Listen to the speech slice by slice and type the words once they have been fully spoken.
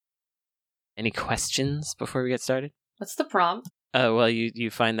Any questions before we get started? What's the prompt? Well, you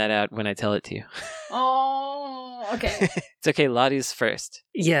find that out when I tell it to you. Oh, okay. It's okay, Lottie's first.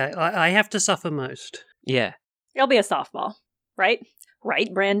 Yeah, I have to suffer most. Yeah. It'll be a softball, right?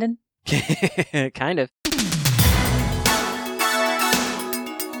 Right, Brandon? Kind of.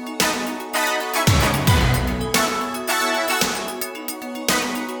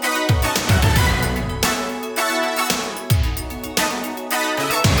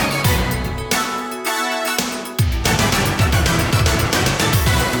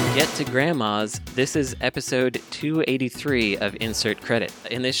 Get to Grandma's. This is episode 283 of Insert Credit.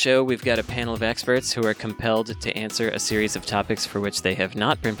 In this show, we've got a panel of experts who are compelled to answer a series of topics for which they have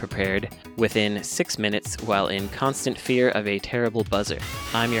not been prepared within 6 minutes while in constant fear of a terrible buzzer.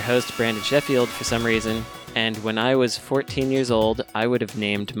 I'm your host, Brandon Sheffield, for some reason, and when I was 14 years old, I would have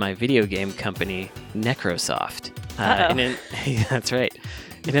named my video game company Necrosoft. That's right.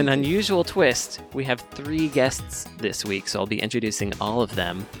 In an unusual twist, we have 3 guests this week, so I'll be introducing all of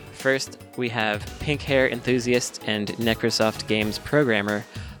them. First, we have pink hair enthusiast and Necrosoft Games programmer,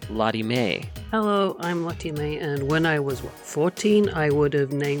 Lotte May. Hello, I'm Lotte May, and when I was, 14, I would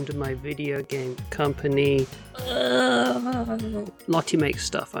have named my video game company Lotte Makes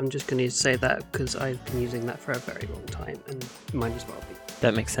Stuff. I'm just going to say that because I've been using that for a very long time, and might as well be.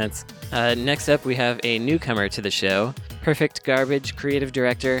 That makes sense. Next up, we have a newcomer to the show, Perfect Garbage creative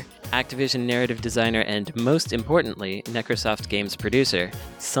director, Activision narrative designer, and most importantly, Necrosoft Games producer,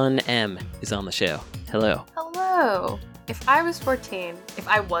 Sun M is on the show. Hello. Hello. If I was 14,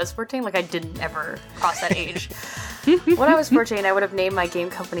 like I didn't ever cross that age, when I was 14, I would have named my game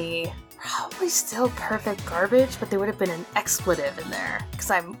company probably still Perfect Garbage, but there would have been an expletive in there, because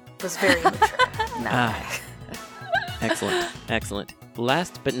I was very mature. Excellent.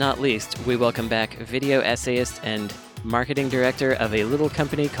 Last but not least, we welcome back video essayist and marketing director of a little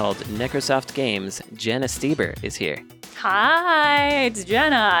company called Necrosoft Games, Jenna Stoeber is here. Hi, it's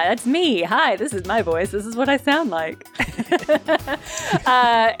Jenna. That's me. Hi, this is my voice. This is what I sound like. If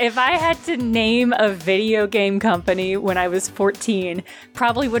I had to name a video game company when I was 14,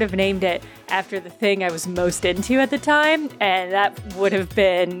 probably would have named it after the thing I was most into at the time, and that would have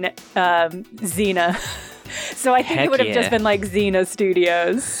been Xena. So I think it would have just been like Xena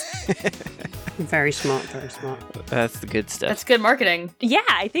Studios. Very smart, very smart. That's the good stuff. That's good marketing. Yeah,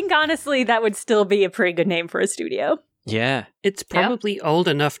 I think honestly that would still be a pretty good name for a studio. Yeah. It's probably old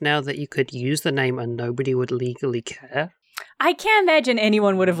enough now that you could use the name and nobody would legally care. I can't imagine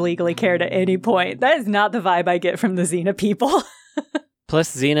anyone would have legally cared at any point. That is not the vibe I get from the Xena people.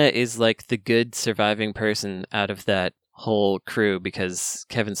 Plus, Xena is like the good surviving person out of that whole crew because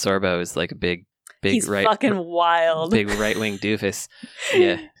Kevin Sorbo is like a big He's fucking wild. Big right-wing doofus.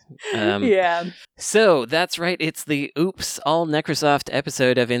 Yeah. Yeah. So, that's right. It's the Oops All Necrosoft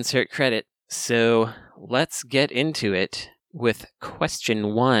episode of Insert Credit. So, let's get into it with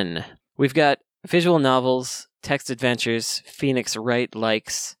question 1. We've got visual novels, text adventures, Phoenix Wright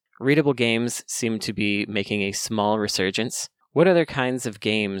likes. Readable games seem to be making a small resurgence. What other kinds of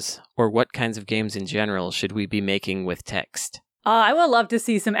games, or what kinds of games in general, should we be making with text? I would love to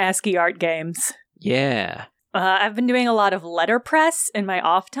see some ASCII art games. Yeah. I've been doing a lot of letterpress in my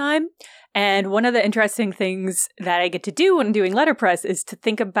off time, and one of the interesting things that I get to do when doing letterpress is to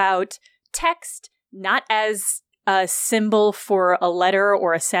think about text not as a symbol for a letter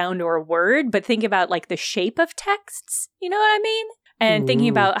or a sound or a word, but think about like the shape of texts. You know what I mean? And thinking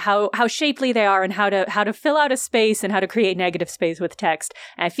about how shapely they are and how to fill out a space and how to create negative space with text.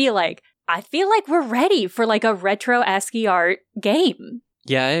 And I feel like we're ready for like a retro ASCII art game.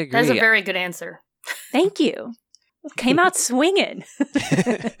 Yeah, I agree. That's a very good answer. Thank you. Came out swinging.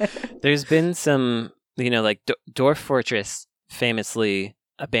 There's been some, like Dwarf Fortress famously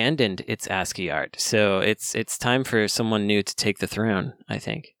abandoned its ASCII art. So it's time for someone new to take the throne, I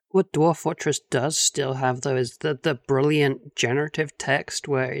think. What Dwarf Fortress does still have, though, is the brilliant generative text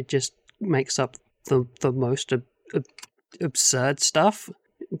where it just makes up the most absurd stuff.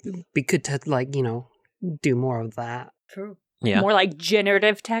 We could, do more of that. True. Yeah. More like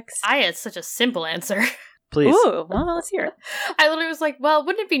generative text. I had such a simple answer. Please. Ooh, well, let's hear it. I literally was like, well,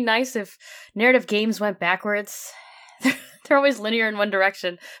 wouldn't it be nice if narrative games went backwards? They're always linear in one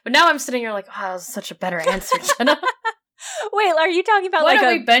direction. But now I'm sitting here like, oh, that was such a better answer, Jenna. Wait, are you talking about Why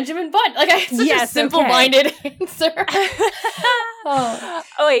don't we Benjamin Button? Like, I had such a simple-minded answer. Oh,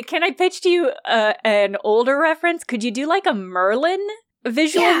 wait, can I pitch to you an older reference? Could you do like a Merlin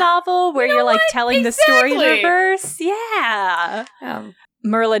visual novel where you're like telling the story in reverse? Yeah.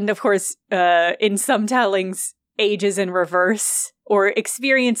 Merlin, of course, in some tellings, ages in reverse or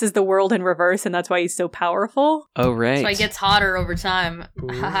experiences the world in reverse, and that's why he's so powerful. Oh, right. So he gets hotter over time.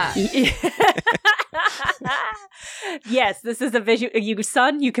 Yes, this is a visual. You,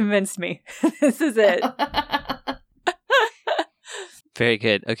 son, you convinced me. This is it. Very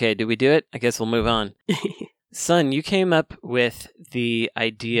good. Okay, did we do it? I guess we'll move on. Son, you came up with the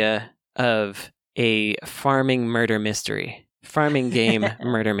idea of a farming murder mystery. Farming game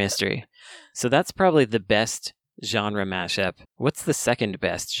murder mystery. So that's probably the best genre mashup. What's the second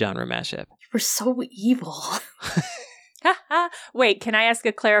best genre mashup? We're so evil. Wait, can I ask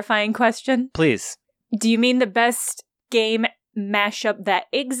a clarifying question? Please. Do you mean the best game mashup that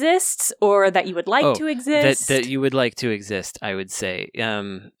exists, or that you would like to exist? That you would like to exist, I would say.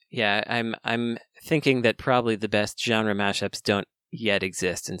 Yeah, I'm thinking that probably the best genre mashups don't yet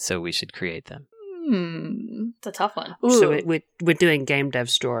exist, and so we should create them. It's a tough one. Ooh. So we're doing game dev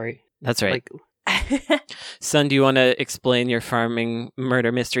story. That's right. Like, Son, do you want to explain your farming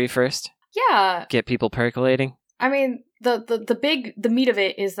murder mystery first? Yeah. Get people percolating? I mean, the meat of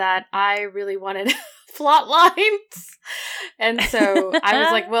it is that I really wanted plot lines. And so I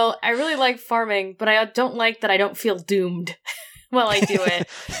was like, well, I really like farming, but I don't like that I don't feel doomed while I do it.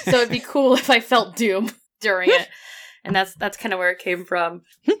 So it'd be cool if I felt doom during it. And that's kind of where it came from.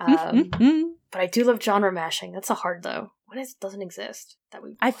 But I do love genre mashing. That's a hard though. What doesn't exist that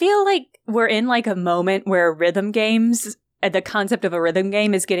we? I feel like we're in like a moment where rhythm games, the concept of a rhythm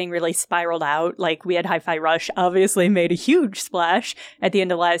game is getting really spiraled out. Like we had Hi-Fi Rush obviously made a huge splash at the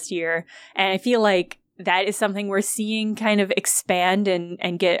end of last year. And I feel like that is something we're seeing kind of expand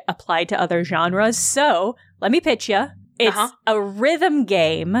and get applied to other genres. So let me pitch you. It's a rhythm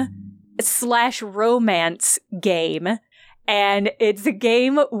game / romance game. And it's a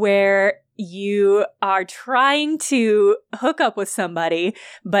game where you are trying to hook up with somebody,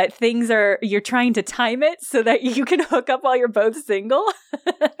 but you're trying to time it so that you can hook up while you're both single.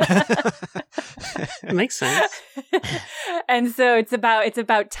 it makes sense. And so it's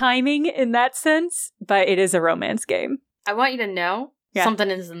about timing in that sense, but it is a romance game. I want you to know something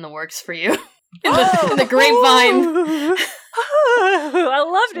is in the works for you. in the grapevine. I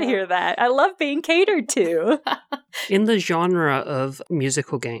love to hear that. I love being catered to. In the genre of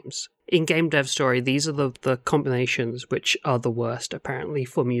musical games, in Game Dev Story, these are the combinations which are the worst, apparently,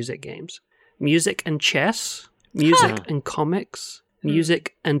 for music games. Music and chess, music and comics,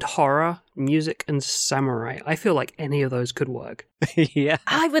 music and horror, music and samurai. I feel like any of those could work. Yeah.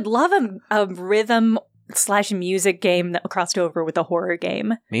 I would love a rhythm / music game that crossed over with a horror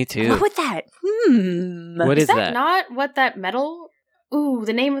game. Me too. What would that? What is that? Not what that metal? Ooh,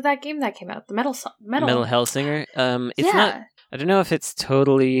 the name of that game that came out. The Metal Hellsinger. It's not. I don't know if it's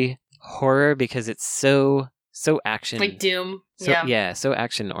totally horror because it's so action. Like Doom. So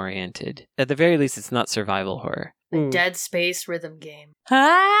action oriented. At the very least, it's not survival horror. A Dead Space rhythm game.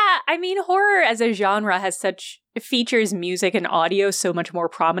 I mean, horror as a genre features music and audio so much more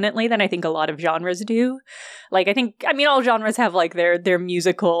prominently than I think a lot of genres do. Like, all genres have like their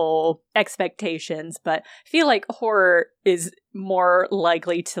musical expectations, but I feel like horror is more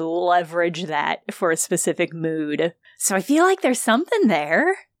likely to leverage that for a specific mood. So I feel like there's something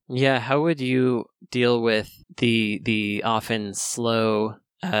there. Yeah, how would you deal with the often slow,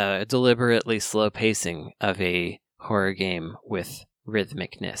 deliberately slow pacing of a horror game with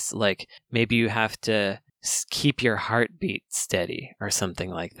rhythmicness? Like, maybe you have to keep your heartbeat steady or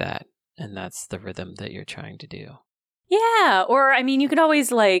something like that, and that's the rhythm that you're trying to do. Yeah, or you could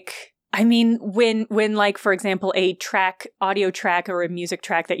always when like, for example, a audio track or a music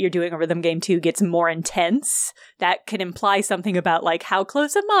track that you're doing a rhythm game to gets more intense, that can imply something about like how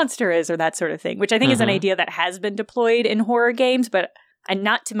close a monster is or that sort of thing, which I think is an idea that has been deployed in horror games, but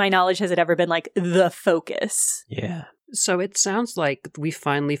not to my knowledge has it ever been like the focus. Yeah. So it sounds like we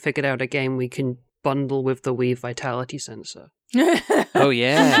finally figured out a game we can bundle with the Wii Vitality sensor. Oh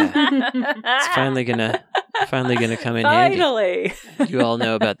yeah. It's finally gonna come in handy. You all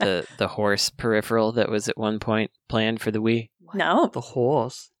know about the horse peripheral that was at one point planned for the Wii? No. The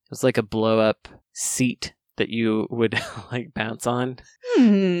horse? It was like a blow-up seat that you would like bounce on.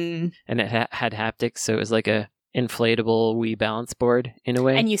 And it had haptics, so it was like a inflatable Wii balance board in a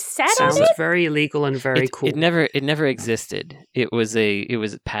way. And you sat Sounds on it? very illegal and very cool. It never existed. It was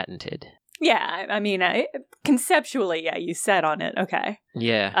patented. Yeah, conceptually, yeah, you sat on it. Okay.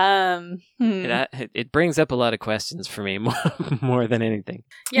 Yeah. It brings up a lot of questions for me more than anything.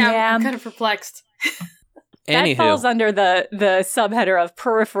 Yeah, I'm kind of perplexed. That falls under the subheader of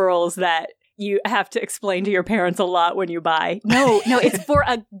peripherals that you have to explain to your parents a lot when you buy. No, it's for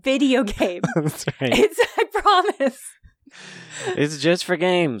a video game. That's right. I promise. It's just for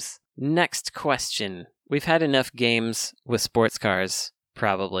games. Next question. we've had enough games with sports cars,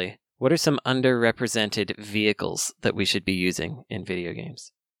 probably. What are some underrepresented vehicles that we should be using in video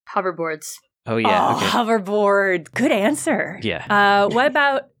games? Hoverboards. Oh, yeah. Okay. Hoverboard. Good answer. Yeah. What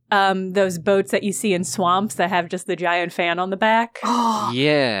about those boats that you see in swamps that have just the giant fan on the back? Oh,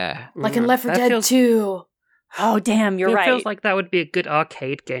 Yeah. like in Left 4 Dead 2. Oh, damn, you're right. It feels like that would be a good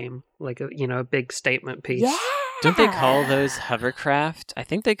arcade game, like a big statement piece. Yeah. Don't they call those hovercraft? I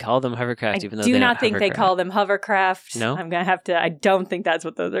think they call them hovercraft, even though do they not don't think they hovercraft. call them hovercraft. No? I'm going to have to, I don't think that's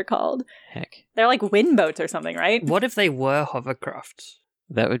what those are called. Heck. They're like wind boats or something, right? What if they were hovercrafts?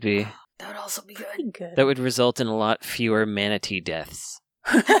 That would be... That would also be good. Pretty good. That would result in a lot fewer manatee deaths.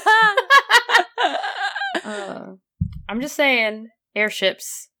 I'm just saying,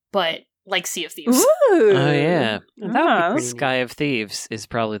 airships, but like Sea of Thieves. Ooh. Oh, yeah. That would be pretty Sky of Thieves is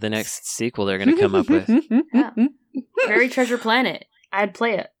probably the next sequel they're going to come up with. Yeah. Very Treasure Planet. I'd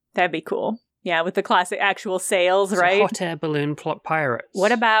play it. That'd be cool. Yeah, with the classic actual sails, It's a right? hot air balloon plot pirates.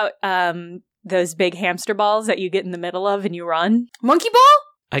 What about those big hamster balls that you get in the middle of and you run? Monkey Ball?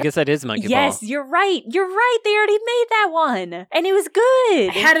 I guess that is Monkey Yes, Ball. you're right. You're right. They already made that one. And it was good.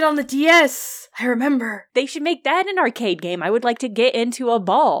 I had it on the DS. I remember. They should make that an arcade game. I would like to get into a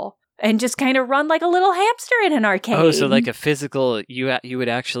ball and just kind of run like a little hamster in an arcade. Oh, so like a physical, you would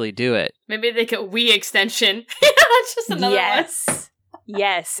actually do it. Maybe they could Wii extension. That's just another yes.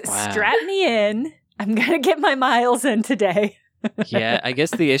 Yes. Wow. Strap me in. I'm going to get my miles in today. Yeah, I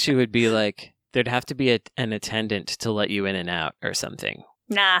guess the issue would be like, there'd have to be an attendant to let you in and out or something.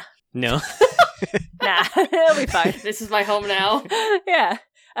 Nah. No? Nah. It'll be fine. one. This is my home now. Yeah.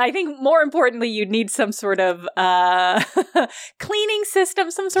 I think more importantly, you'd need some sort of cleaning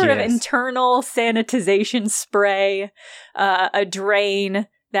system, some sort of Yes. internal sanitization spray, a drain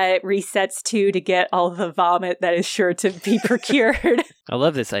that it resets to get all the vomit that is sure to be procured. I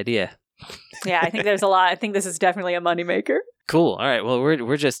love this idea. Yeah, I think there's a lot. I think this is definitely a moneymaker. Cool. All right. Well,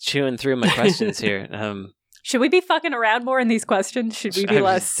 we're just chewing through my questions here. Should we be fucking around more in these questions? Should we be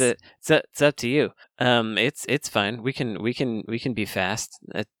less? It's up to you. It's fine. We can be fast.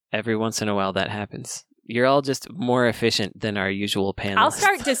 Every once in a while that happens. You're all just more efficient than our usual panelists. I'll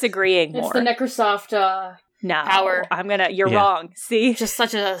start disagreeing more. It's the Necrosoft No, power. You're Yeah. wrong. See? just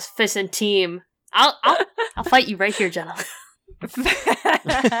such a efficient team. I'll fight you right here, Jenna.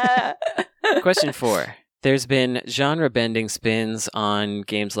 Question 4. There's been genre-bending spins on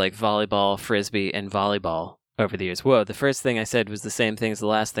games like volleyball, frisbee, and volleyball over the years. Whoa, the first thing I said was the same thing as the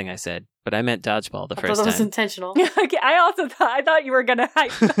last thing I said, but I meant dodgeball the I first thought that was time. intentional. Okay, I thought you were gonna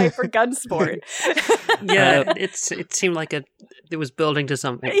hype for gun sport. Yeah, it seemed like it was building to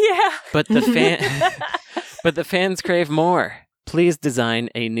something. Yeah. But the fans crave more. Please design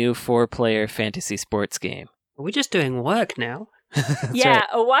a new 4-player fantasy sports game. Are we just doing work now? That's Yeah.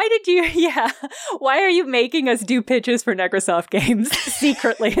 right. Why are you making us do pitches for Necrosoft games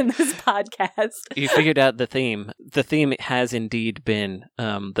secretly in this podcast? You figured out the theme. The theme has indeed been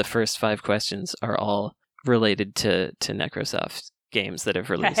the first 5 questions are all related to Necrosoft games that have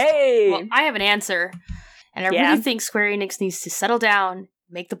released. Hey. Well, I have an answer, and I Yeah? really think Square Enix needs to settle down,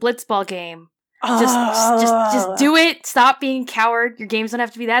 make the Blitzball game. Just do it. Stop being a coward. Your games don't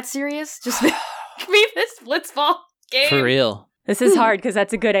have to be that serious. Just make this Blitzball game. For real. This is hard because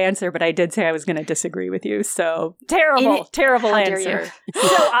that's a good answer, but I did say I was going to disagree with you. So terrible How dare answer.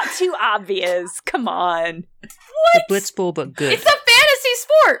 So too obvious. Come on. The Blitzball, but good. It's a fantasy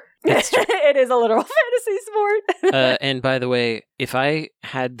sport. It is a literal fantasy sport. And by the way, if I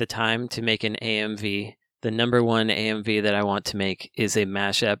had the time to make an AMV, the number one AMV that I want to make is a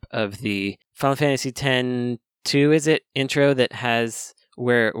mashup of the Final Fantasy X-2, is it, intro that has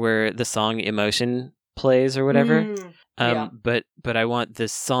where the song Emotion plays or whatever. Yeah. But I want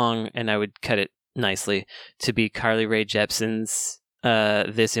this song, and I would cut it nicely, to be Carly Rae Jepsen's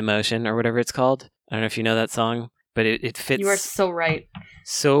This Emotion or whatever it's called. I don't know if you know that song, but it fits You are so right.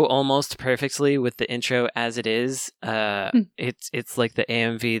 so almost perfectly with the intro as it is. It's like the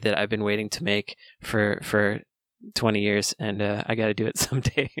AMV that I've been waiting to make for 20 years, and I got to do it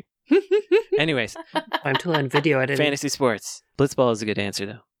someday. Anyways, Time to learn video editing. fantasy sports. Blitzball is a good answer,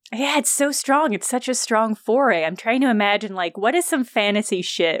 though. Yeah, it's so strong. It's such a strong foray. I'm trying to imagine, like, what is some fantasy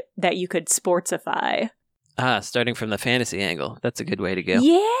shit that you could sportsify? Starting from the fantasy angle. That's a good way to go.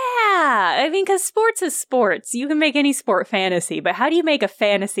 Yeah. I mean, because sports is sports. You can make any sport fantasy, but how do you make a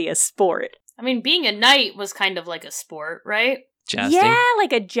fantasy a sport? I mean, being a knight was kind of like a sport, right? Jousting. Yeah,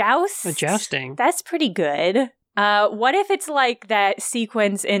 like a joust. A jousting. That's pretty good. What if it's like that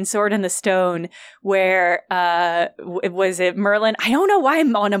sequence in Sword in the Stone where, was it Merlin? I don't know why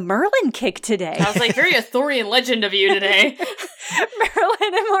I'm on a Merlin kick today. I was like, very Arthurian legend of you today.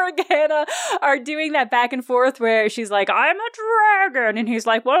 Merlin and Morgana are doing that back and forth where she's like, I'm a dragon. And he's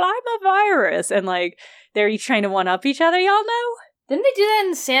like, well, I'm a virus. And like, they're each trying to one-up each other, y'all know? Didn't they do that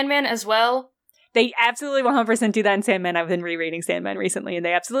in Sandman as well? They absolutely 100% do that in Sandman. I've been rereading Sandman recently, and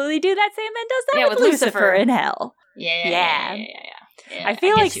they absolutely do that. Sandman does that with Lucifer in Hell. Yeah. I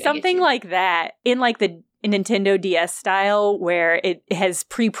feel like something like that in like the Nintendo DS style, where it has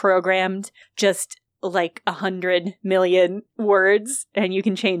pre-programmed just like 100 million words, and you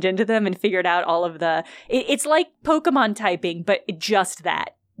can change into them and figure out all of the. It's like Pokemon typing, but just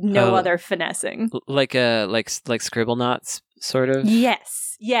that. No other finessing. Like Scribblenauts, sort of? Yes,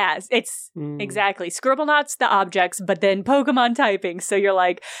 it's exactly. Scribblenauts, the objects, but then Pokemon typing. So you're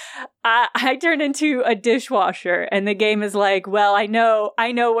like, I turn into a dishwasher, and the game is like, well, I know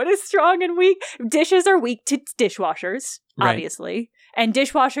what is strong and weak. Dishes are weak to dishwashers, obviously. Right. And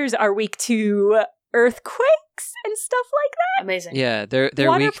dishwashers are weak to earthquakes and stuff like that. Amazing. Yeah, they're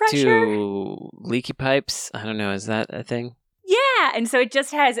Water weak pressure. to leaky pipes. I don't know, is that a thing? Yeah, and so it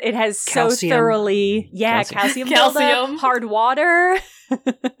has Calcium. so thoroughly, calcium buildup, hard water.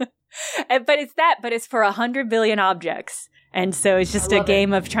 But it's for 100 billion objects. And so it's just a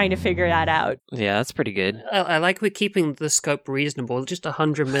game of trying to figure that out. Yeah, that's pretty good. I like we're keeping the scope reasonable, just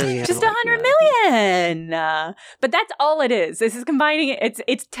 100 million. Just 100 million! But that's all it is. This is combining it.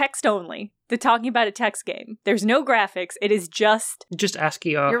 It's text only. They're talking about a text game. There's no graphics. It is just ASCII.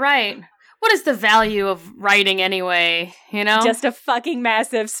 You're right. What is the value of writing anyway, you know? Just a fucking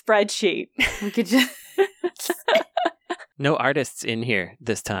massive spreadsheet. We could just... No artists in here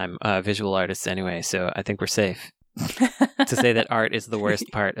this time, visual artists anyway, so I think we're safe to say that art is the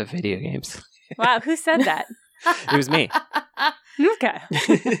worst part of video games. Wow, who said that? It was me. Okay.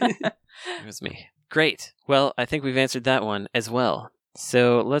 It was me. Great. Well, I think we've answered that one as well.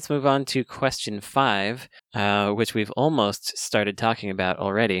 So let's move on to question 5, which we've almost started talking about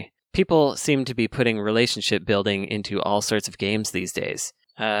already. People seem to be putting relationship building into all sorts of games these days.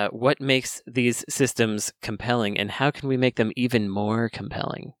 What makes these systems compelling, and how can we make them even more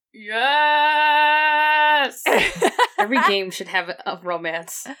compelling? Yes! Every game should have a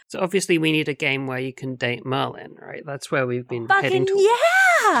romance. So obviously we need a game where you can date Merlin, right? That's where we've been heading Fucking towards.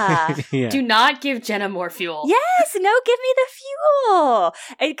 yeah! Do not give Jenna more fuel. Yes, no, give me the fuel.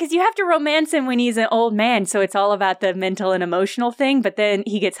 Because you have to romance him when he's an old man, so it's all about the mental and emotional thing, but then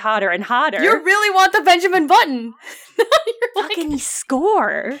he gets hotter and hotter. You really want the Benjamin Button. You're fucking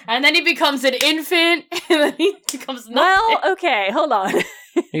score. And then he becomes an infant, and then he becomes nothing. Well, okay, hold on.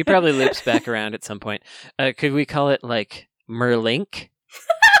 He probably loops back around at some point. Could we call it like Merlink?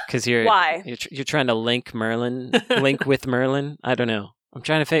 Because Why? You're trying to link with Merlin. I don't know. I'm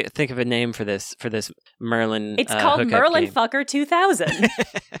trying to think of a name for this Merlin. It's called Merlin game. Fucker 2000.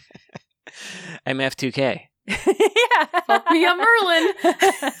 MF2K. Yeah. Fuck me up, Merlin.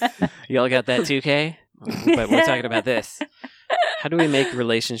 Y'all got that 2K? But we're talking about this. How do we make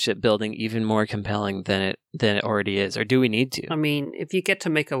relationship building even more compelling than it already is? Or do we need to? I mean, if you get to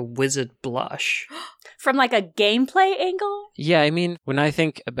make a wizard blush. From like a gameplay angle? Yeah, I mean, when I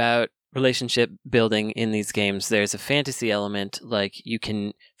think about relationship building in these games, there's a fantasy element. Like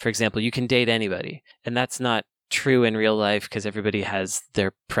for example, you can date anybody. And that's not true in real life because everybody has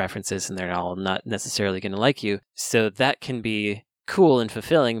their preferences and they're all not necessarily going to like you. So that can be cool and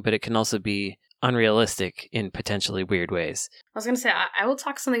fulfilling, but it can also be unrealistic in potentially weird ways. I was going to say, I will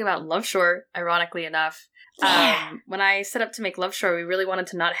talk something about Love Shore, ironically enough. Yeah. When I set up to make Love Shore, we really wanted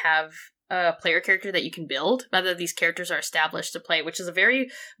to not have a player character that you can build. Rather, these characters are established to play, which is a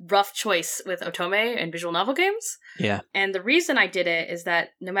very rough choice with otome and visual novel games. Yeah. And the reason I did it is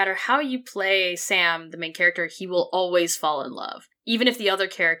that no matter how you play Sam, the main character, he will always fall in love, even if the other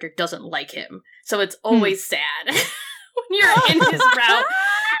character doesn't like him. So it's always sad when you're in his route.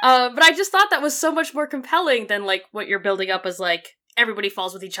 But I just thought that was so much more compelling than like what you're building up as like everybody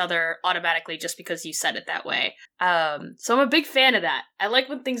falls with each other automatically just because you said it that way. So I'm a big fan of that. I like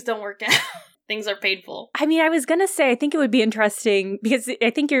when things don't work out. Things are painful. I mean, I was going to say, I think it would be interesting because I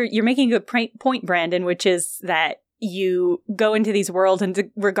think you're making a good point, Brandon, which is that you go into these worlds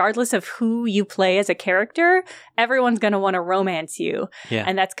and regardless of who you play as a character, everyone's going to want to romance you. Yeah.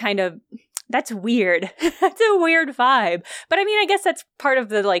 And that's weird. That's a weird vibe. But I mean, I guess that's part of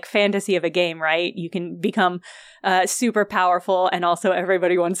the like fantasy of a game, right? You can become super powerful and also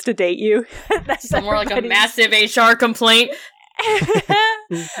everybody wants to date you. That's more like a massive HR complaint.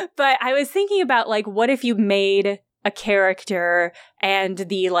 But I was thinking about like, what if you made a character and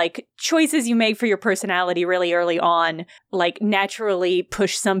the like choices you make for your personality really early on like naturally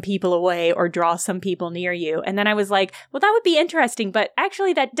push some people away or draw some people near you. And then I was like, well, that would be interesting, but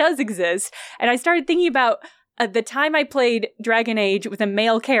actually that does exist. And I started thinking about the time I played Dragon Age with a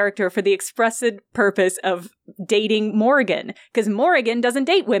male character for the express purpose of dating Morrigan, because Morrigan doesn't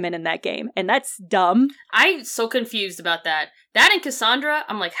date women in that game, and that's dumb. I'm so confused about that. That and Cassandra,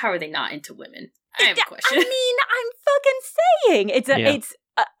 I'm like, how are they not into women? I have a question. I mean, I'm fucking saying it's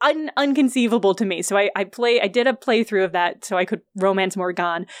unconceivable to me. So I did a playthrough of that so I could romance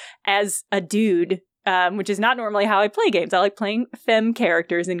Morgan as a dude, which is not normally how I play games. I like playing femme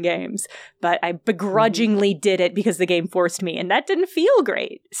characters in games, but I begrudgingly did it because the game forced me, and that didn't feel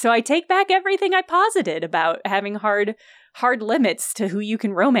great. So I take back everything I posited about having hard limits to who you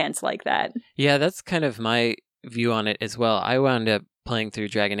can romance like that. Yeah, that's kind of my view on it as well. I wound up playing through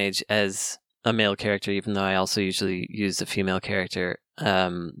Dragon Age as a male character, even though I also usually use a female character,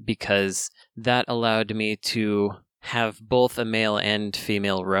 because that allowed me to have both a male and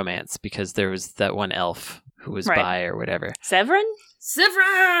female romance, because there was that one elf who was bi or whatever. Severin! It's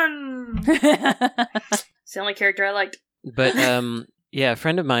the only character I liked. But yeah, a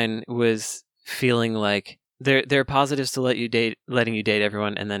friend of mine was feeling like there are positives to letting you date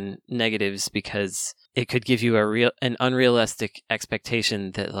everyone, and then negatives because it could give you an unrealistic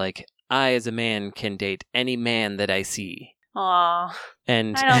expectation that like I as a man can date any man that I see. Aww.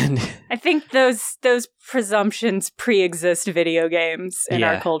 And I think those presumptions pre-exist video games in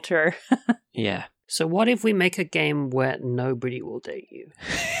our culture. Yeah. So what if we make a game where nobody will date you?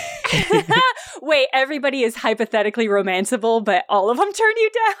 Wait, everybody is hypothetically romanceable, but all of them turn you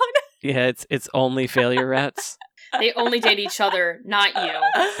down? Yeah, it's only failure rats. They only date each other, not you,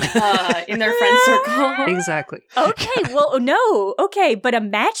 in their friend circle. Exactly. Okay, well, no. Okay, but a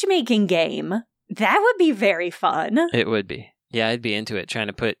matchmaking game, that would be very fun. It would be. Yeah, I'd be into it, trying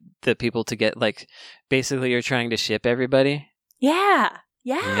to put the people to get, like, basically you're trying to ship everybody. Yeah,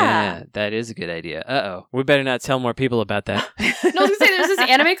 that is a good idea. Uh-oh. We better not tell more people about that. No, I was gonna say, there's this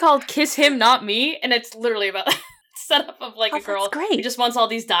anime called Kiss Him, Not Me, and it's literally about setup of, like, a girl who just wants all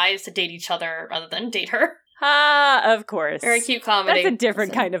these guys to date each other rather than date her. Ah, of course. Very cute comedy. That's a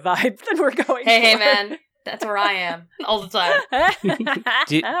different kind of vibe than we're going for. Hey, man. That's where I am. All the time.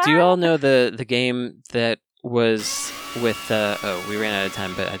 Do you all know the game that was with... we ran out of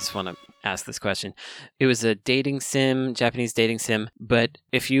time, but I just want to ask this question. It was a dating sim, Japanese dating sim, but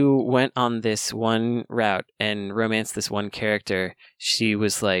if you went on this one route and romanced this one character, she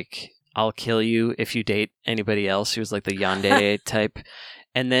was like, I'll kill you if you date anybody else. She was like the yandere type.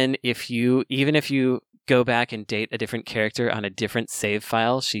 And then if you go back and date a different character on a different save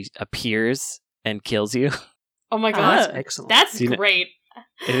file, she appears and kills you. Oh my god. That's excellent. That's great.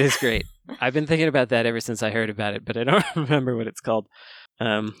 It is great. I've been thinking about that ever since I heard about it, but I don't remember what it's called.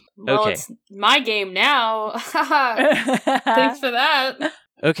 Well, okay. It's my game now. Thanks for that.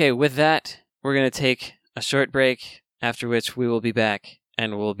 Okay, with that, we're going to take a short break, after which we will be back,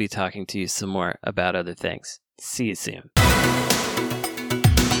 and we'll be talking to you some more about other things. See you soon.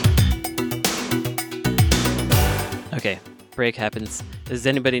 Okay, break happens. Does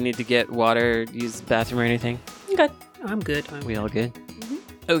anybody need to get water, use the bathroom or anything? I'm good. I'm good. We all good? Mm-hmm.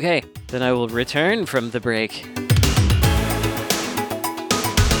 Okay, then I will return from the break.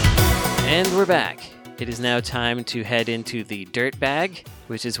 And we're back. It is now time to head into the dirt bag,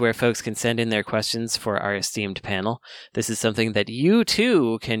 which is where folks can send in their questions for our esteemed panel. This is something that you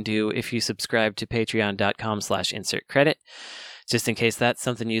too can do if you subscribe to patreon.com/insertcredit. Just in case that's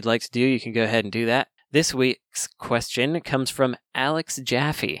something you'd like to do, you can go ahead and do that. This week's question comes from Alex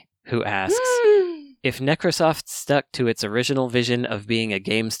Jaffe, who asks, if Necrosoft stuck to its original vision of being a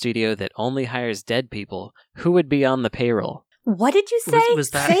game studio that only hires dead people, who would be on the payroll? What did you say?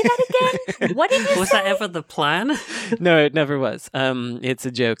 Was that... Say that again? What did you was say? that ever the plan? No, it never was. It's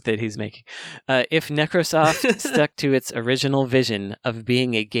a joke that he's making. If Necrosoft stuck to its original vision of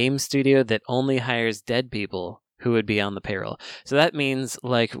being a game studio that only hires dead people, who would be on the payroll? So that means,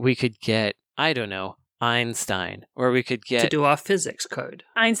 like, we could get, I don't know, Einstein, or we could get... To do our physics code.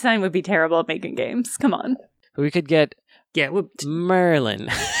 Einstein would be terrible at making games. Come on. We could get Merlin.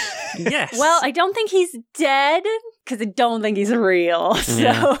 Yes. Well, I don't think he's dead, because I don't think he's real, so...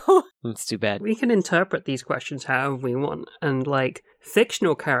 Yeah. That's too bad. We can interpret these questions however we want, and, like,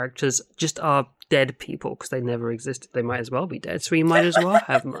 fictional characters just are dead people, because they never existed. They might as well be dead, so we might as well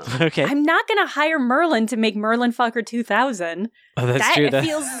have them. Okay. I'm not going to hire Merlin to make Merlin Fucker 2000. Oh, that's true. That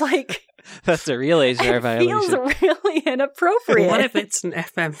feels like... That's a real HR violation. It feels really inappropriate. What if it's an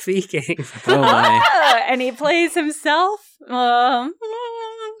FMV game? Oh my. And he plays himself? I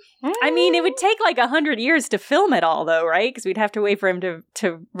I mean, it would take like 100 years to film it all, though, right? Because we'd have to wait for him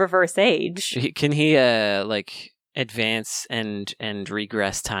to reverse age. Can he like advance and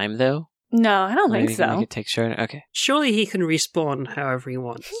regress time though? No, I don't think Maybe so. Make it take shorter. Okay. Surely he can respawn however he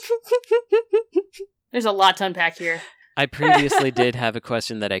wants. There's a lot to unpack here. I previously did have a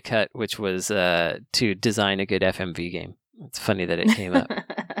question that I cut, which was to design a good FMV game. It's funny that it came up.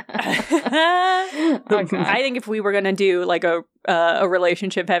 Oh, God. I think if we were going to do like a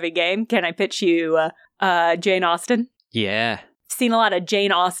relationship heavy game, can I pitch you Jane Austen? Yeah. Seen a lot of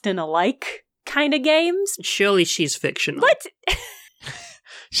Jane Austen alike kind of games. Surely she's fictional. What?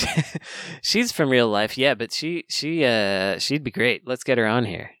 She's from real life, yeah, but she'd be great. Let's get her on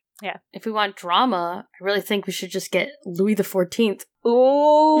here. Yeah. If we want drama, I really think we should just get Louis XIV.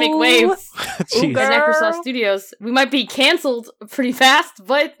 Ooh. Make waves. Jeez. At Necrosoft Studios. We might be canceled pretty fast,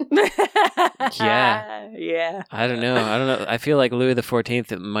 but Yeah. Yeah. I don't know. I feel like Louis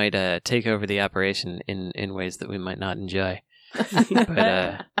XIV might take over the operation in ways that we might not enjoy.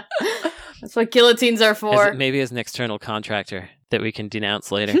 But that's what guillotines are for. maybe as an external contractor that we can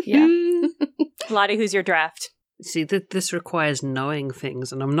denounce later. Yeah. Lottie, who's your draft? See, this requires knowing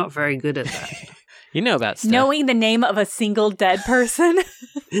things, and I'm not very good at that. You know about stuff. Knowing the name of a single dead person?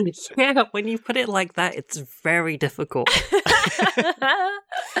 Yeah, when you put it like that, it's very difficult.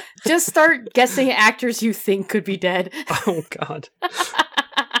 Just start guessing actors you think could be dead. Oh, God.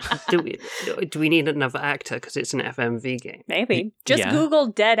 Do we need another actor because it's an FMV game? Maybe. Just Yeah. Google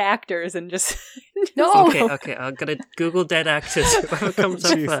dead actors and just... No. Okay, I'm going to Google dead actors, whoever comes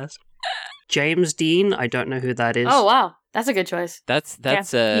up Jeez. first. James Dean, I don't know who that is. Oh, wow. That's a good choice. That's he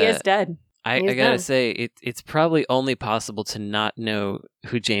is dead. I He's gotta done. say, it's probably only possible to not know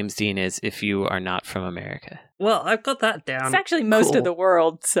who James Dean is if you are not from America. Well, I've got that down. It's actually most Cool. of the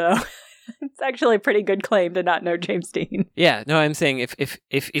world, so it's actually a pretty good claim to not know James Dean. Yeah, no, I'm saying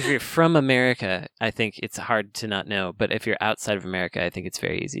if you're from America, I think it's hard to not know. But if you're outside of America, I think it's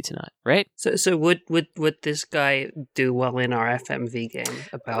very easy to not. Right? So would this guy do well in our FMV game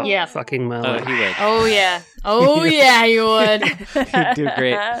about Yeah. fucking Oh, Merlin? he would. Oh, yeah. Oh, yeah, you would. He'd do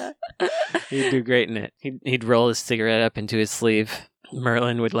great. He'd do great in it. He'd roll his cigarette up into his sleeve.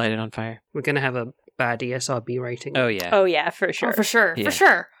 Merlin would light it on fire. We're going to have a bad ESRB rating. Oh yeah. Oh, yeah, for sure. Oh, for sure. Yeah. For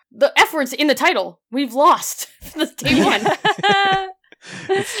sure. The F word's in the title. We've lost. This day one.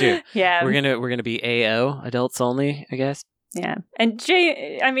 It's true. Yeah. We're gonna be AO, adults only, I guess. Yeah. And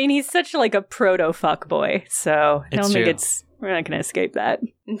Jay, I mean, he's such like a proto fuck boy, so I It's don't think true. we're not going to escape that.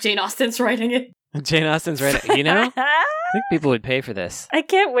 Jane Austen's writing it. Jane Austen's right. You know, I think people would pay for this. I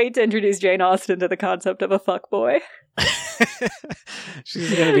can't wait to introduce Jane Austen to the concept of a fuck boy.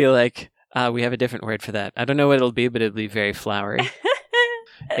 She's gonna be like, we have a different word for that. I don't know what it'll be, but it'll be very flowery.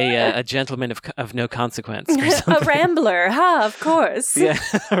 A gentleman of no consequence. Or A something. rambler, of course. Yeah,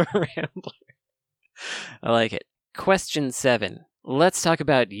 a rambler. I like it. Question 7. Let's talk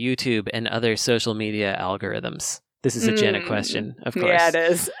about YouTube and other social media algorithms. This is a Jenna question, of course. Yeah, it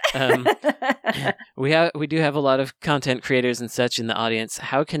is. We do have a lot of content creators and such in the audience.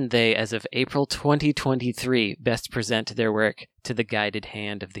 How can they, as of April 2023, best present their work to the guided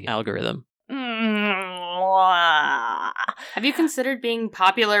hand of the algorithm? Have you considered being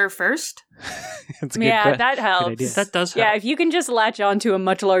popular first? That's a good Yeah, que- that good helps. idea. That does Yeah, help. if you can just latch on to a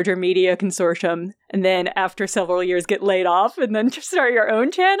much larger media consortium and then after several years get laid off and then just start your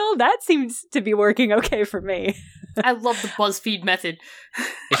own channel, that seems to be working okay for me. I love the BuzzFeed method.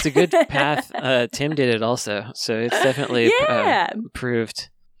 It's a good path. Tim did it also, so it's definitely Yeah. proved.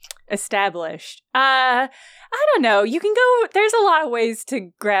 Established. I don't know. You can go, there's a lot of ways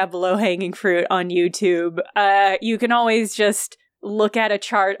to grab low-hanging fruit on YouTube. You can always just look at a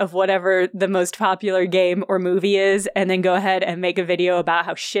chart of whatever the most popular game or movie is and then go ahead and make a video about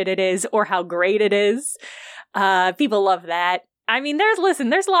how shit it is or how great it is. People love that. I mean,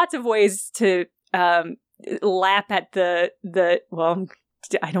 there's lots of ways to lap at the well,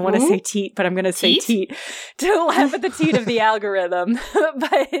 I don't want to say teat, but I'm going to say teat. To laugh at the teat of the algorithm.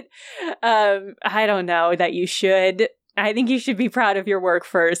 But I don't know that you should. I think you should be proud of your work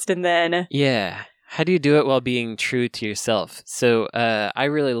first and then... Yeah. How do you do it while being true to yourself? So I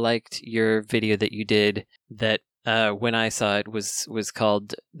really liked your video that you did that when I saw it was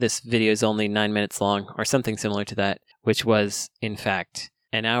called "This Video is Only 9 Minutes Long" or something similar to that, which was, in fact,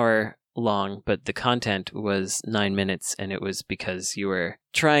 an hour long, but the content was 9 minutes, and it was because you were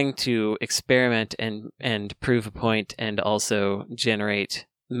trying to experiment and prove a point and also generate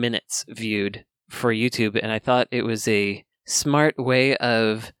minutes viewed for YouTube. And I thought it was a smart way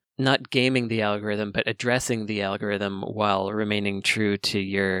of not gaming the algorithm, but addressing the algorithm while remaining true to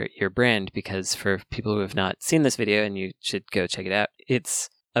your brand. Because for people who have not seen this video, and you should go check it out, it's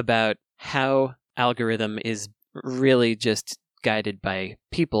about how algorithm is really just guided by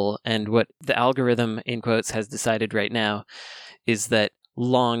people, and what the algorithm, in quotes, has decided right now is that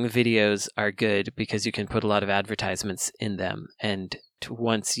long videos are good because you can put a lot of advertisements in them, and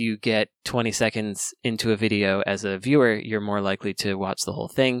once you get 20 seconds into a video as a viewer, you're more likely to watch the whole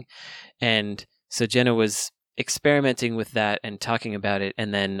thing. And so Jenna was experimenting with that and talking about it,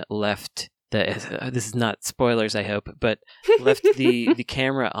 and then left this is not spoilers, I hope, but left the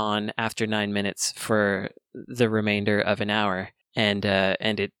camera on after 9 minutes for the remainder of an hour, and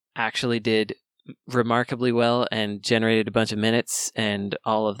it actually did remarkably well and generated a bunch of minutes and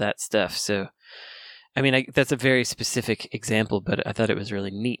all of that stuff. So, I mean, that's a very specific example, but I thought it was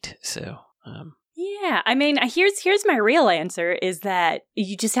really neat. So, yeah, I mean, here's my real answer is that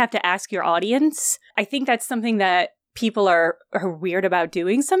you just have to ask your audience. I think that's something that people are weird about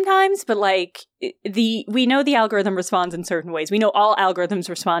doing sometimes, but like we know the algorithm responds in certain ways. We know all algorithms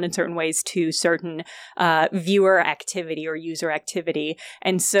respond in certain ways to certain viewer activity or user activity.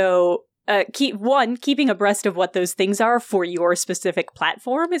 And so keeping abreast of what those things are for your specific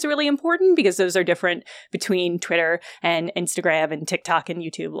platform is really important, because those are different between Twitter and Instagram and TikTok and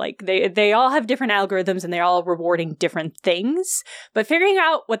YouTube. Like they all have different algorithms and they're all rewarding different things. But figuring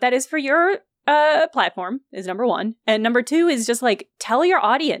out what that is for your platform is number one. And number two is just like tell your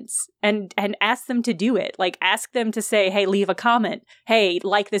audience and ask them to do it. Like ask them to say, hey, leave a comment. Hey,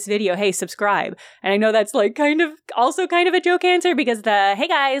 like this video. Hey, subscribe. And I know that's like kind of a joke answer, because the hey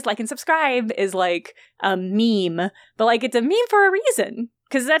guys, like and subscribe is like a meme, but like it's a meme for a reason.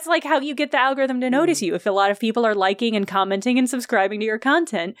 Because that's like how you get the algorithm to notice you. If a lot of people are liking and commenting and subscribing to your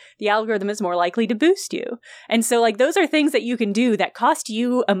content, the algorithm is more likely to boost you. And so like those are things that you can do that cost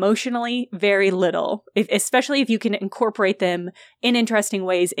you emotionally very little, especially if you can incorporate them in interesting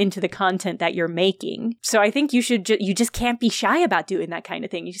ways into the content that you're making. So I think you just can't be shy about doing that kind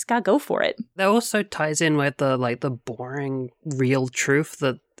of thing. You just gotta go for it. That also ties in with the boring real truth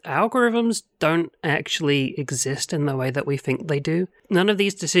that algorithms don't actually exist in the way that we think they do. None of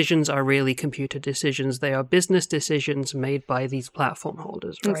these decisions are really computer decisions. They are business decisions made by these platform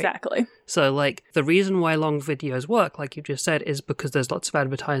holders, right? Exactly. So, like, the reason why long videos work, like you just said, is because there's lots of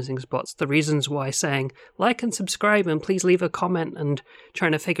advertising spots. The reasons why saying, like and subscribe and please leave a comment and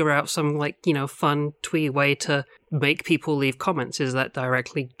trying to figure out some, fun, twee way to make people leave comments is that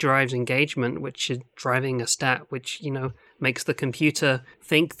directly drives engagement, which is driving a stat, which, makes the computer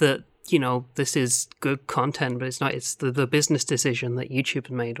think that, this is good content, but it's not. It's the business decision that YouTube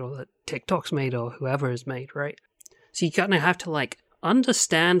made or that TikTok's made or whoever has made, right? So you kind of have to,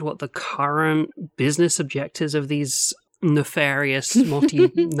 understand what the current business objectives of these nefarious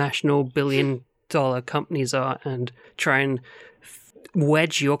multinational billion-dollar companies are and try and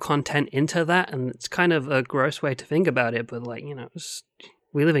wedge your content into that. And it's kind of a gross way to think about it, but,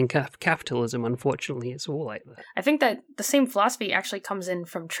 we live in capitalism, unfortunately. It's all like that. I think that the same philosophy actually comes in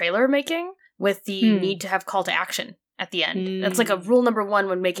from trailer making with the need to have call to action at the end. That's like a rule number one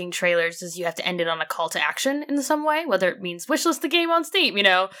when making trailers is you have to end it on a call to action in some way, whether it means wishlist the game on Steam,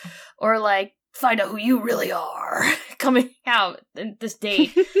 or like find out who you really are coming out this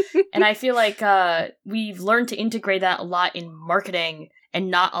date. And I feel like we've learned to integrate that a lot in marketing and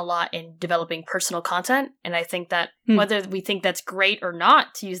not a lot in developing personal content. And I think that whether we think that's great or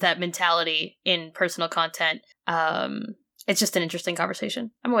not to use that mentality in personal content, it's just an interesting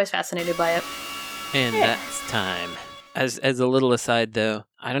conversation. I'm always fascinated by it. And that's time. As a little aside, though,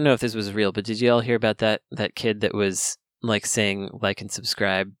 I don't know if this was real, but did you all hear about that kid that was saying like and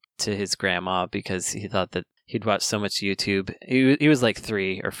subscribe to his grandma because he thought that he'd watched so much YouTube? He was like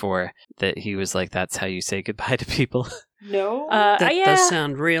 3 or 4 that he was like, that's how you say goodbye to people. No. That does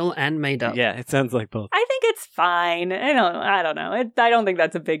sound real and made up. Yeah, it sounds like both. I think it's fine. I don't know. I don't think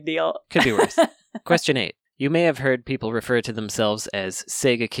that's a big deal. Could be worse. Question 8. You may have heard people refer to themselves as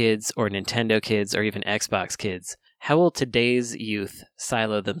Sega kids or Nintendo kids or even Xbox kids. How will today's youth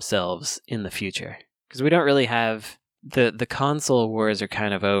silo themselves in the future? Because we don't really have... The console wars are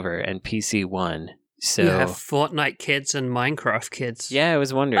kind of over and PC won. So you have Fortnite kids and Minecraft kids. Yeah, I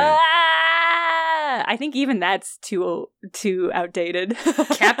was wondering. I think even that's too outdated.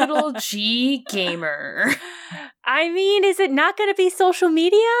 Capital G gamer. I mean, is it not going to be social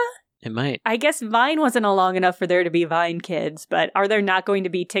media? It might. I guess Vine wasn't long enough for there to be Vine kids, but are there not going to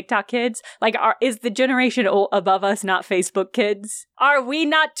be TikTok kids? Like, is the generation above us not Facebook kids? Are we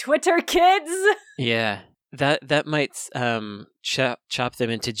not Twitter kids? Yeah. That might chop them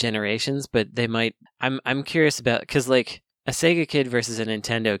into generations, but they might. I'm curious about, because like a Sega kid versus a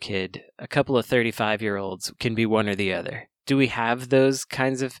Nintendo kid, a couple of 35-year-olds can be one or the other. do we have those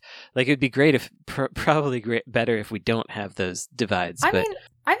kinds of, like, it'd be great if, better if we don't have those divides. I mean,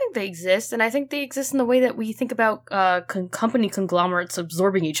 I think they exist, and I think they exist in the way that we think about company conglomerates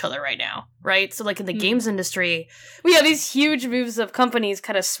absorbing each other right now, right? So, like, in the games industry, we have these huge moves of companies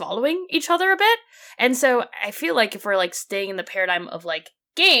kind of swallowing each other a bit. And so I feel like if we're, like, staying in the paradigm of, like,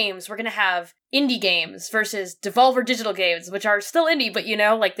 games, we're going to have indie games versus Devolver Digital games, which are still indie, but, you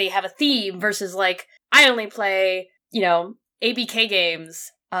know, like, they have a theme versus, like, I only play, you know, ABK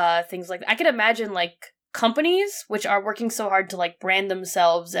games, things like that. I could imagine, like, companies which are working so hard to like brand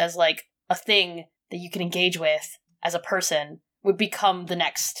themselves as like a thing that you can engage with as a person would become the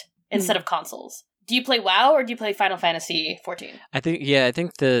next instead of consoles. Do you play WoW or do you play Final Fantasy 14? I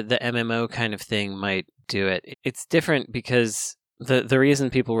think the MMO kind of thing might do it. It's different because the reason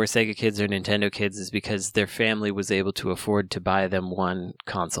people were Sega kids or Nintendo kids is because their family was able to afford to buy them one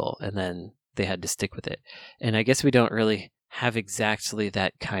console and then they had to stick with it. And I guess we don't really have exactly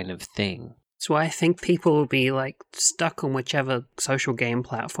that kind of thing. So I think people will be like stuck on whichever social game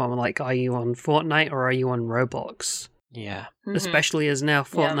platform. Like, are you on Fortnite or are you on Roblox? Yeah. Mm-hmm. Especially as now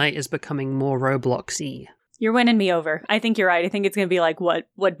Fortnite is becoming more Roblox-y. You're winning me over. I think you're right. I think it's going to be like, what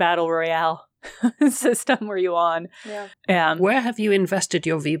Battle Royale system were you on? Yeah. Where have you invested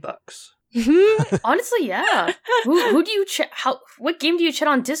your V-Bucks? Honestly, yeah. Who do you what game do you chat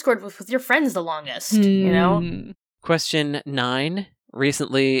on Discord with your friends the longest? You know? Question 9.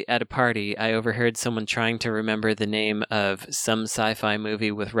 Recently, at a party, I overheard someone trying to remember the name of some sci-fi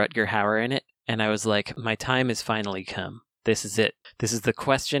movie with Rutger Hauer in it, and I was like, my time has finally come. This is it. This is the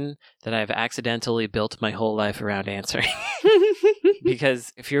question that I've accidentally built my whole life around answering.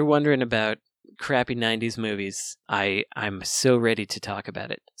 Because if you're wondering about crappy 90s movies, I'm so ready to talk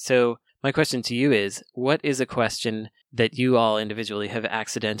about it. So my question to you is, what is a question that you all individually have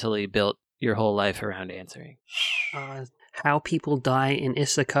accidentally built your whole life around answering? How people die in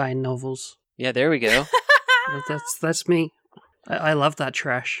isekai novels. Yeah, there we go. That's me. I love that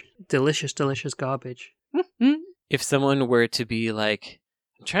trash. Delicious, delicious garbage. If someone were to be like,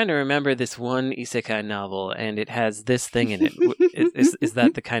 I'm trying to remember this one isekai novel and it has this thing in it, is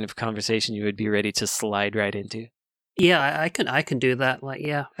that the kind of conversation you would be ready to slide right into? Yeah, I can do that. Like,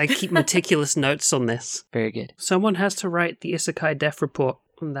 yeah, I keep meticulous notes on this. Very good. Someone has to write the isekai death report,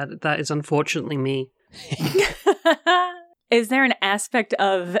 and that is unfortunately me. Is there an aspect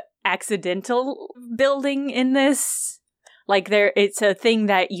of accidental building in this? Like it's a thing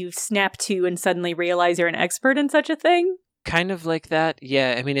that you snap to and suddenly realize you're an expert in such a thing? Kind of like that.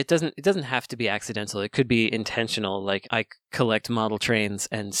 Yeah, I mean it doesn't have to be accidental. It could be intentional, like I collect model trains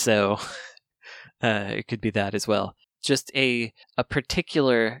and so it could be that as well. Just a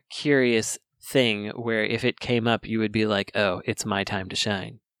particular curious thing where if it came up you would be like, "Oh, it's my time to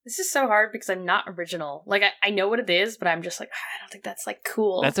shine." This is so hard because I'm not original. Like, I know what it is, but I'm just like, I don't think that's, like,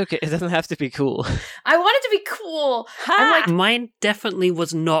 cool. That's okay. It doesn't have to be cool. I want it to be cool. I'm like, mine definitely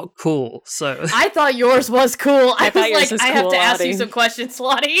was not cool, so... I thought yours was cool. I was like, was I cool, have to ask Lottie. you some questions,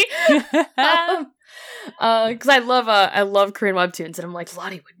 Lottie. Because I love Korean webtoons, and I'm like,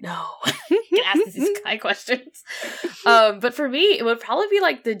 Lottie would know. You can ask these guy questions. But for me, it would probably be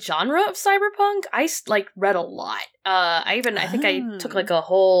like the genre of cyberpunk. I like read a lot. I think I took like a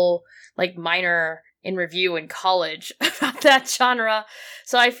whole like minor in review in college about that genre.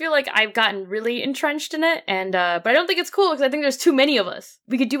 So I feel like I've gotten really entrenched in it, and but I don't think it's cool because I think there's too many of us.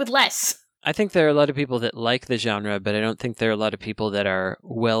 We could do with less. I think there are a lot of people that like the genre, but I don't think there are a lot of people that are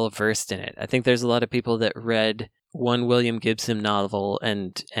well versed in it. I think there's a lot of people that read one William Gibson novel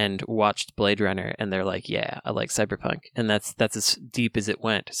and watched Blade Runner, and they're like, "Yeah, I like cyberpunk," and that's as deep as it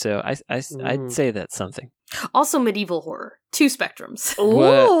went. So I'd say that's something. Also, medieval horror, 2 spectrums.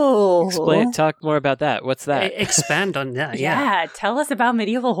 Ooh. Talk more about that. What's that? Expand on that, yeah. Yeah, tell us about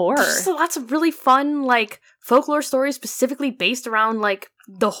medieval horror. There's lots of really fun, like, folklore stories specifically based around, like,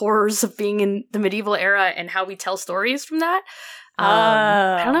 the horrors of being in the medieval era and how we tell stories from that.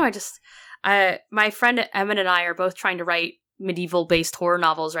 I don't know, my friend Emin and I are both trying to write medieval-based horror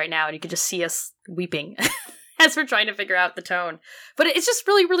novels right now, and you can just see us weeping as we're trying to figure out the tone. But it's just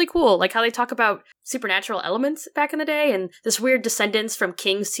really, really cool, like how they talk about supernatural elements back in the day, and this weird descendants from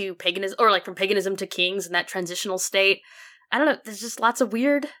kings to paganism, or like from paganism to kings, and that transitional state. I don't know, there's just lots of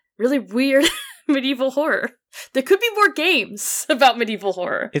weird, really weird medieval horror. There could be more games about medieval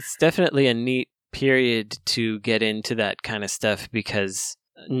horror. It's definitely a neat period to get into that kind of stuff because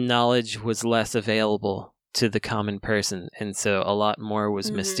knowledge was less available to the common person, and so a lot more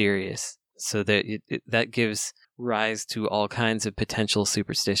was mysterious. So that gives rise to all kinds of potential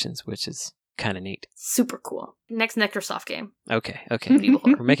superstitions, which is kind of neat. Super cool. Next Necrosoft game. Okay. Medieval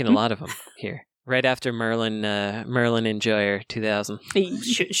horror. We're making a lot of them here. Right after Merlin Enjoyer 2000.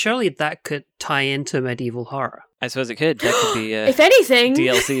 Surely that could tie into medieval horror. I suppose it could. That could be if anything,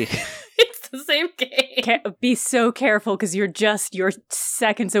 DLC. it's the same game. Be so careful because you're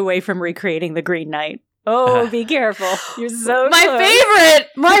seconds away from recreating the Green Knight. Oh, be careful. You're so my close. favorite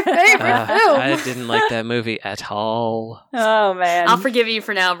film. I didn't like that movie at all. Oh, man. I'll forgive you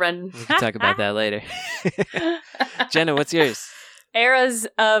for now, Brendan. We can talk about that later. Jenna, what's yours? Eras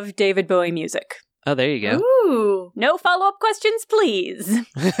of David Bowie music. Oh, there you go. Ooh. No follow-up questions, please.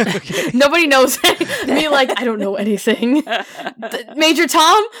 Okay. Nobody knows me. Like, I don't know anything. Major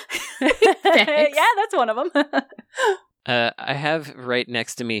Tom? Yeah, that's one of them. I have right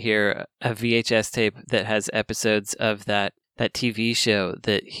next to me here a VHS tape that has episodes of that TV show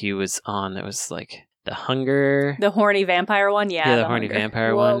that he was on that was like The Hunger. The horny vampire one? Yeah, the horny Hunger.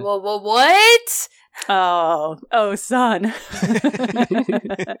 vampire one. Whoa, what? Oh, son.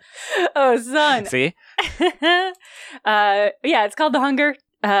 Oh, son. See? Yeah, it's called The Hunger.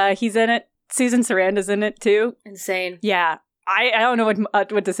 He's in it. Susan Sarandon's in it, too. Insane. Yeah. I don't know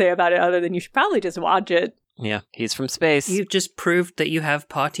what to say about it other than you should probably just watch it. Yeah, he's from space. You've just proved that you have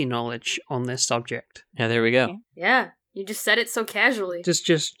party knowledge on this subject. Yeah, there we go. Yeah. You just said it so casually.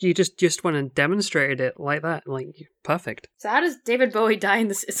 You just went and demonstrated it like that. Like, perfect. So how does David Bowie die in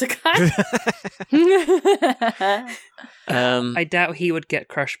this isekai? I doubt he would get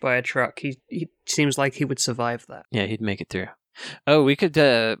crushed by a truck. He seems like he would survive that. Yeah, he'd make it through. Oh, we could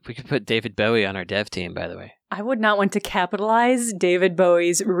put David Bowie on our dev team, by the way. I would not want to capitalize David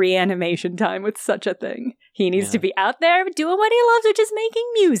Bowie's reanimation time with such a thing. He needs to be out there doing what he loves, which is making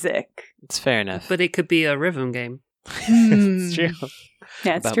music. It's fair enough. But it could be a rhythm game. It's true.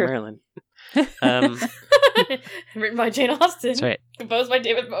 Yeah, it's About true. Merlin. Written by Jane Austen. That's right. Composed by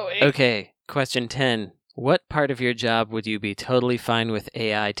David Bowie. Okay, question 10. What part of your job would you be totally fine with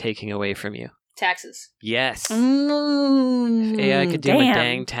AI taking away from you? Taxes. Yes. Mm, If AI could do my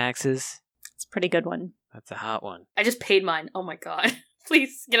dang taxes. It's a pretty good one. That's a hot one. I just paid mine. Oh my god.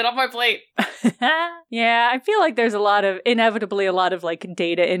 Please, get it off my plate. Yeah, I feel like there's inevitably a lot of like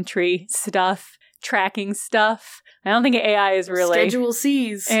data entry stuff, tracking stuff. I don't think AI is really Schedule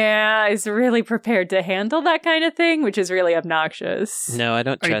C's. Yeah, is really prepared to handle that kind of thing, which is really obnoxious. No, I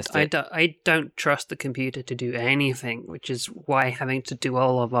don't trust it. I don't trust the computer to do anything, which is why having to do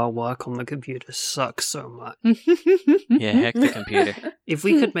all of our work on the computer sucks so much. Yeah, heck the computer. If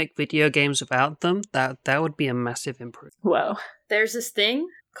we could make video games without them, that would be a massive improvement. Whoa. There's this thing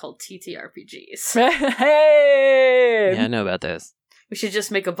called TTRPGs. Hey! Yeah, I know about those. We should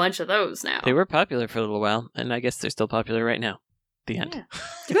just make a bunch of those now. They were popular for a little while, and I guess they're still popular right now. The end. Yeah.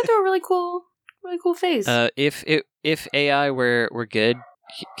 They went through a really cool phase. If AI were good,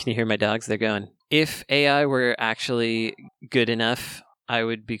 can you hear my dogs? They're going. If AI were actually good enough, I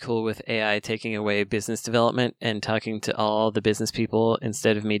would be cool with AI taking away business development and talking to all the business people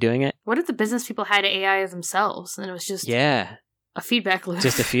instead of me doing it. What if the business people had AI themselves, and it was just a feedback loop?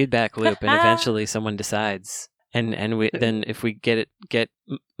 Just a feedback loop, and eventually someone decides. And we then if we get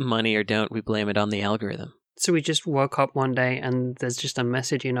money or don't, we blame it on the algorithm. So we just woke up one day and there's just a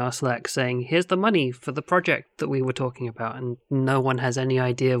message in our Slack saying, here's the money for the project that we were talking about, and no one has any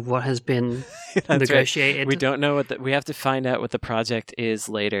idea of what has been negotiated. Right. We don't know we have to find out what the project is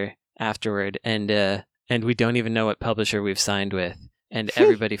later afterward, and we don't even know what publisher we've signed with. And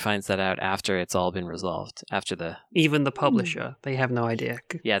everybody finds that out after it's all been resolved. Even the publisher, they have no idea.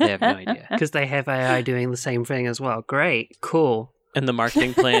 Yeah, they have no idea. Because they have AI doing the same thing as well. Great, cool. And the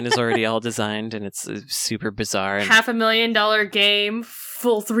marketing plan is already all designed, and it's super bizarre. And $500,000 game,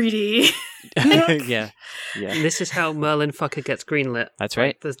 full 3D. Yeah. This is how Merlin fucker gets greenlit. That's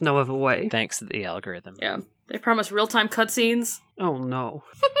right. There's no other way. Thanks to the algorithm. Yeah. They promise real-time cutscenes. Oh no.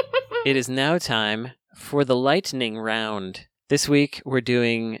 It is now time for the lightning round. This week, we're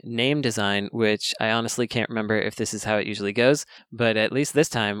doing name design, which I honestly can't remember if this is how it usually goes, but at least this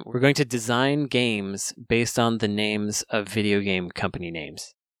time, we're going to design games based on the names of video game company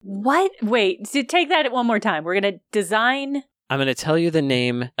names. What? Wait, take that one more time. We're going to design... I'm going to tell you the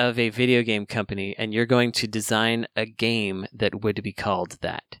name of a video game company, and you're going to design a game that would be called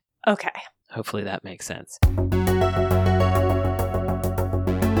that. Okay. Hopefully that makes sense.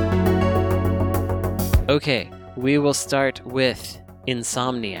 Okay. We will start with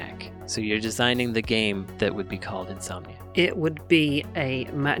Insomniac. So you're designing the game that would be called Insomniac. It would be a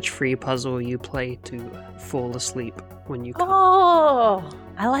match-free puzzle you play to fall asleep when you can't. Oh,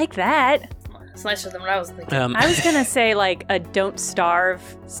 I like that. It's nicer than what I was thinking. I was going to say like a Don't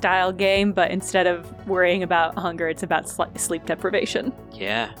Starve style game, but instead of worrying about hunger, it's about sleep deprivation.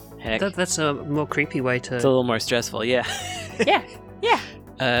 Yeah, heck. That's a more creepy way to... It's a little more stressful, yeah. Yeah.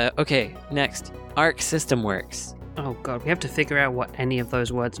 Okay, next. Arc System Works. Oh god, we have to figure out what any of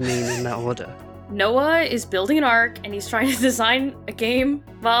those words mean in that order. Noah is building an arc, and he's trying to design a game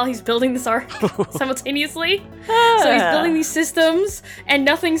while he's building this arc simultaneously. So he's building these systems, and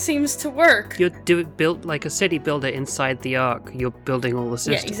nothing seems to work. You're built like a city builder inside the Ark. You're building all the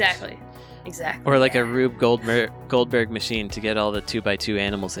systems. Yeah, exactly. Exactly. Or like a Rube Goldberg machine to get all the 2x2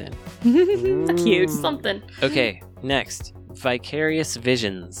 animals in. Cute. Something. Okay, next. Vicarious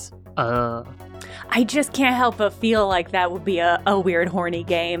Visions. I just can't help but feel like that would be a weird, horny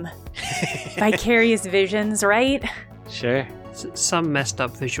game. Vicarious Visions, right? Sure. Some messed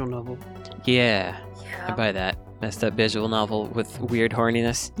up visual novel. Yeah. I Yeah. buy that. Messed up visual novel with weird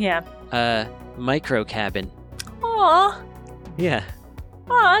horniness. Yeah. Micro Cabin. Aw. Yeah.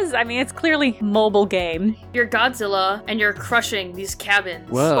 I mean, it's clearly mobile game. You're Godzilla, and you're crushing these cabins.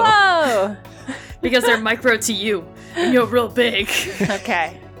 Whoa. Whoa! Because they're micro to you, and you're real big.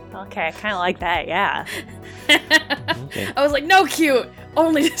 Okay, I kind of like that, yeah. Okay. I was like, no cute,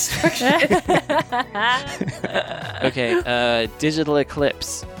 only destruction. Okay, Digital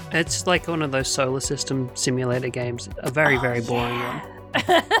Eclipse. It's like one of those solar system simulator games. A very, very boring one.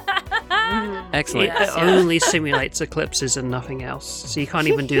 Excellent. It Yes, only simulates eclipses and nothing else. So you can't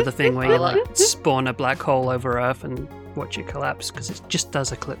even do the thing where you like spawn a black hole over Earth and watch it collapse, because it just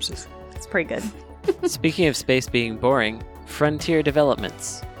does eclipses. It's pretty good. Speaking of space being boring, Frontier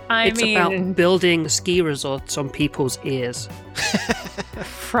Developments. It's about building ski resorts on people's ears. Their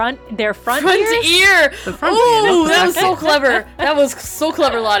front Front ears? ear. The front Oh, ear, that not was the so back. clever. That was so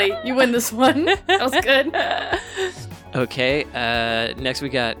clever, Lottie. You win this one. That was good. Okay, next we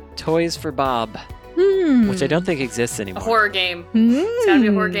got Toys for Bob, Hmm. which I don't think exists A anymore. horror game. It's gotta be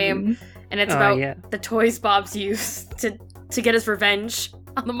a horror game, and it's Oh, about yeah. the toys Bob's used to get his revenge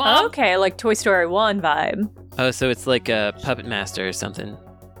on the mob. Okay, like Toy Story 1 vibe. Oh, so it's like a Puppet Master or something.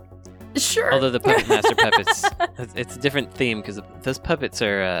 Sure. Although the Puppet Master puppets, it's a different theme because those puppets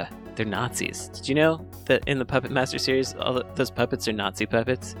are, they're Nazis. Did you know that in the Puppet Master series, those puppets are Nazi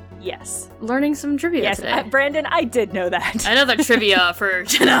puppets? Yes. Learning some trivia Yes, today. Brandon, I did know that. Another trivia for I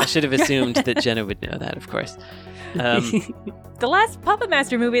Jenna. should have assumed that Jenna would know that, of course. The last Puppet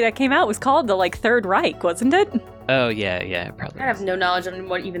Master movie that came out was called The Third Reich, wasn't it? Oh, yeah, probably. I have no knowledge on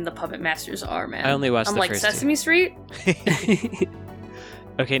what even the Puppet Masters are, man. I only watched I'm the like first Sesame Street.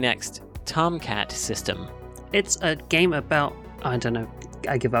 Okay, next. Tomcat System. It's a game about, I don't know,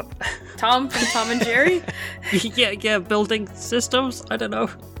 I give up. Tom from Tom and Jerry. yeah, building systems? I don't know.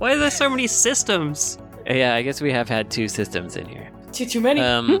 Why are there so many systems? Yeah, I guess we have had 2 systems in here. Too many.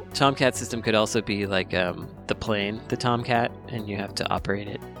 Tomcat System could also be like the plane, the Tomcat, and you have to operate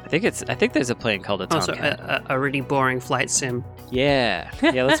it. I think there's a plane called a Also, Tomcat. a really boring flight sim. Yeah,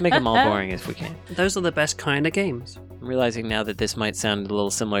 let's make them all boring if we can. Those are the best kind of games. I'm realizing now that this might sound a little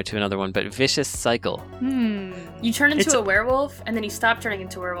similar to another one, but Vicious Cycle. You turn into It's a werewolf, and then you stop turning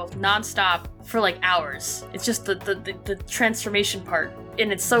into a werewolf non-stop for like hours. It's just the transformation part,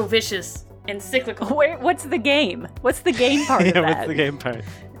 and it's so vicious and cyclical. What's the game? What's the game part of that? what's the game part?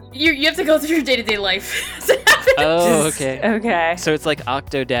 You have to go through your day-to-day life. Oh, okay. Okay. So it's like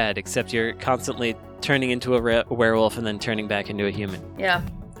Octodad, except you're constantly turning into a werewolf and then turning back into a human. Yeah.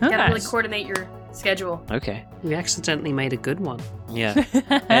 You gotta really Okay. coordinate your schedule. Okay. We accidentally made a good one. Yeah.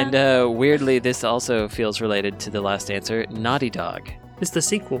 And weirdly, this also feels related to the last answer, Naughty Dog. It's the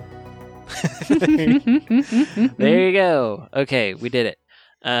sequel. There you go. Okay, we did it.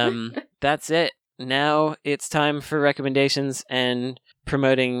 That's it. Now it's time for recommendations and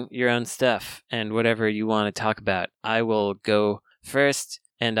promoting your own stuff and whatever you want to talk about. I will go first,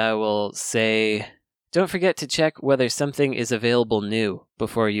 and I will say, don't forget to check whether something is available new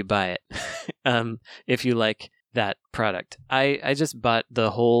before you buy it, if you like that product. I just bought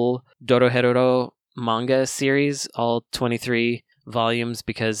the whole Dorohedoro manga series, all 23 volumes,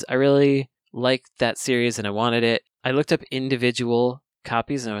 because I really liked that series and I wanted it. I looked up individual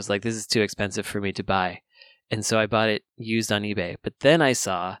copies and I was like, this is too expensive for me to buy. And so I bought it used on eBay. But then I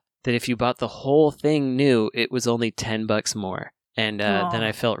saw that if you bought the whole thing new, it was only $10 more. And then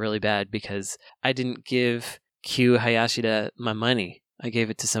I felt really bad because I didn't give Q Hayashida my money. I gave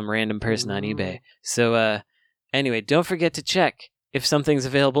it to some random person on eBay. So anyway, don't forget to check if something's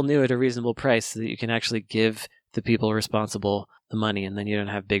available new at a reasonable price so that you can actually give the people responsible the money and then you don't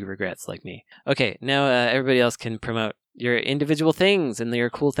have big regrets like me. Okay, now everybody else can promote your individual things and your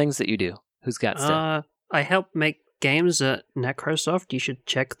cool things that you do. Who's got stuff? I help make games at Necrosoft. You should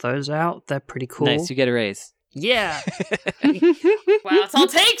check those out. They're pretty cool. Nice, you get a raise. Yeah. Wow, that's all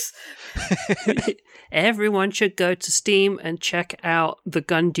it takes. Everyone should go to Steam and check out the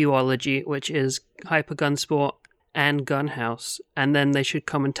Gun Duology, which is Hyper Gun Sport and Gunhouse, and then they should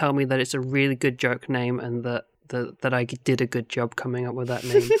come and tell me that it's a really good joke name and that I did a good job coming up with that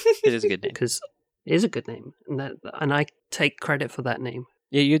name. It is a good name. Because it is a good name, and I take credit for that name.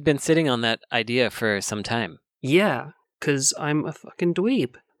 Yeah, you'd been sitting on that idea for some time. Yeah, because I'm a fucking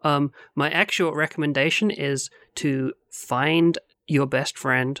dweeb. My actual recommendation is to find your best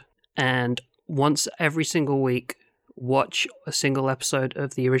friend and once every single week watch a single episode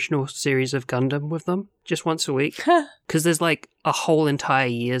of the original series of Gundam with them, just once a week, because there's like a whole entire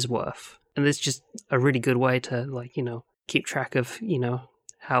year's worth, and it's just a really good way to, like, you know, keep track of, you know,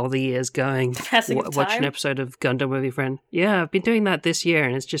 how the year's going. Watch an episode of Gundam with your friend. Yeah, I've been doing that this year,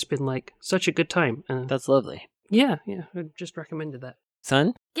 and it's just been like such a good time. That's lovely. Yeah, I just recommended that.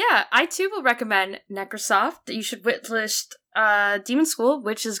 Son? Yeah, I too will recommend Necrosoft that you should waitlist Demon School,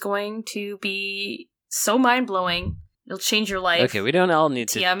 which is going to be so mind-blowing. It'll change your life. Okay, we don't all need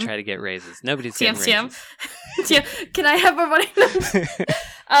TM. to try to get raises. Nobody's TM, getting raises. TM. Can I have more money?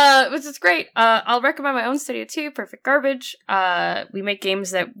 Which is great. I'll recommend my own studio too, Perfect Garbage. We make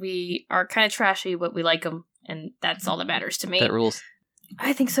games that we are kind of trashy, but we like them, and that's all that matters to me. That rules.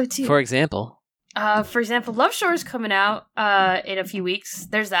 I think so too. For example, Love Shore is coming out in a few weeks.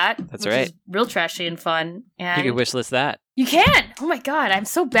 There's that. That's which right. Is real trashy and fun. And you could wishlist that. You can. Oh my god, I'm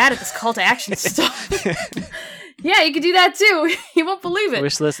so bad at this call to action stuff. Yeah, you could do that too. You won't believe it.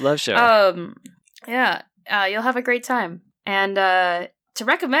 Wishlist Love Shore. Yeah. You'll have a great time. And to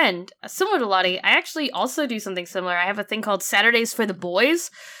recommend, similar to Lotte, I actually also do something similar. I have a thing called Saturdays for the Boys,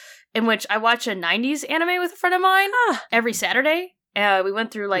 in which I watch a 90s anime with a friend of mine every Saturday. We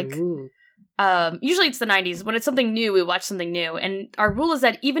went through like... usually it's the 90s. When it's something new, we watch something new. And our rule is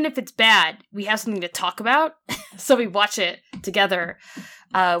that even if it's bad, we have something to talk about. So we watch it together.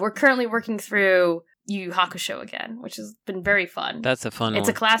 We're currently working through Yu Yu Hakusho again, which has been very fun. That's a fun one. It's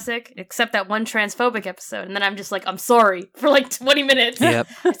a classic, except that one transphobic episode. And then I'm just like, I'm sorry for like 20 minutes. Yep.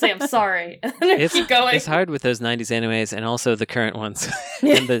 I say, I'm sorry. And then I keep going. It's hard with those 90s animes and also the current ones.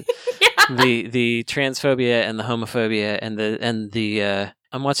 Yeah. And the transphobia and the homophobia and the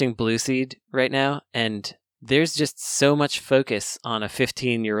I'm watching Blue Seed right now, and there's just so much focus on a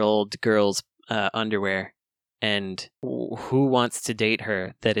 15-year-old girl's underwear and who wants to date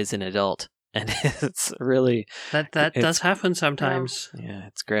her that is an adult. And it's really... That does happen sometimes. Yeah,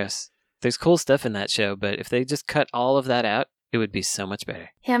 it's gross. There's cool stuff in that show, but if they just cut all of that out, it would be so much better.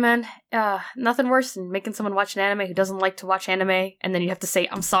 Yeah, man. Nothing worse than making someone watch an anime who doesn't like to watch anime, and then you have to say,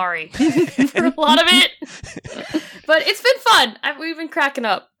 I'm sorry for a lot of it. But it's been fun. We've been cracking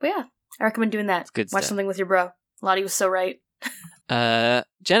up. But yeah, I recommend doing that. It's good Watch stuff. something with your bro. Lotte was so right.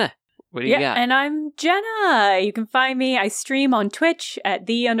 Jenna, what do you got? And I'm Jenna. You can find me. I stream on Twitch at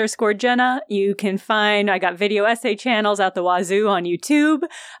 _Jenna. You can find, I got video essay channels out the wazoo on YouTube.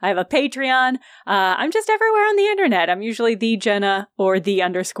 I have a Patreon. I'm just everywhere on the internet. I'm usually the Jenna or the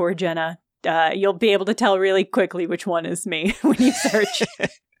 _Jenna. You'll be able to tell really quickly which one is me when you search.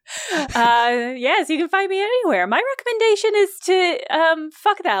 Yes, you can find me anywhere. My recommendation is to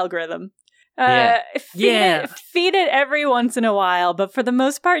fuck the algorithm. Feed it every once in a while, but for the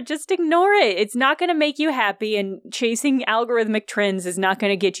most part, just ignore it. It's not going to make you happy, and chasing algorithmic trends is not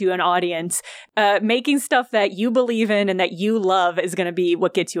going to get you an audience. Making stuff that you believe in and that you love is going to be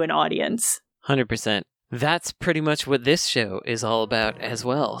what gets you an audience. 100%. That's pretty much what this show is all about as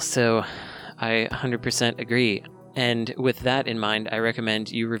well, so I 100% agree. And with that in mind, I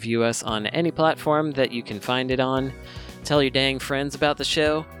recommend you review us on any platform that you can find it on. Tell your dang friends about the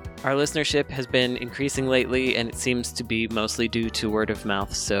show. Our listenership has been increasing lately, and it seems to be mostly due to word of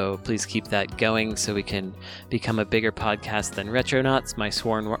mouth, so please keep that going so we can become a bigger podcast than Retronauts, my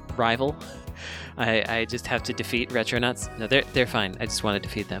sworn rival. I just have to defeat Retronauts. No, they're fine. I just want to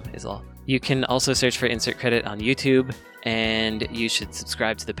defeat them, is all. You can also search for Insert Credit on YouTube, and you should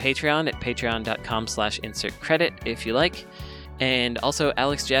subscribe to the Patreon at patreon.com/insertcredit if you like. And also,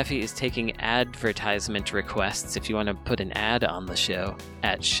 Alex Jaffe is taking advertisement requests if you want to put an ad on the show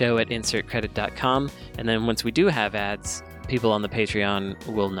at show@insertcredit.com. And then once we do have ads, people on the Patreon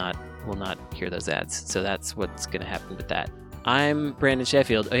will not hear those ads. So that's what's going to happen with that. I'm Brandon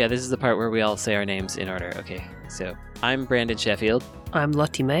Sheffield. Oh yeah, this is the part where we all say our names in order. Okay, so I'm Brandon Sheffield. I'm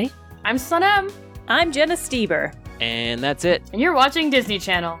Lotte May. I'm Sun M. I'm Jenna Stoeber. And that's it. And you're watching Disney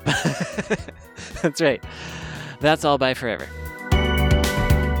Channel. That's right. That's all. Bye forever.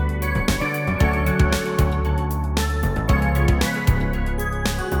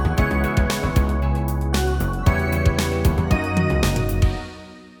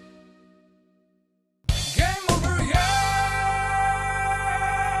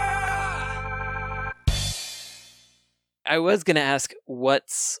 I was going to ask,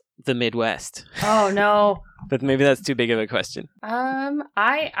 what's the Midwest. Oh no. But maybe that's too big of a question.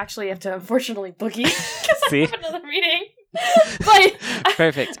 I actually have to unfortunately boogie because I See? have another meeting. But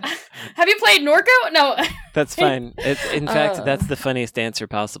Perfect. Have you played Norco? No. That's fine. In fact, that's the funniest answer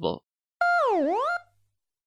possible.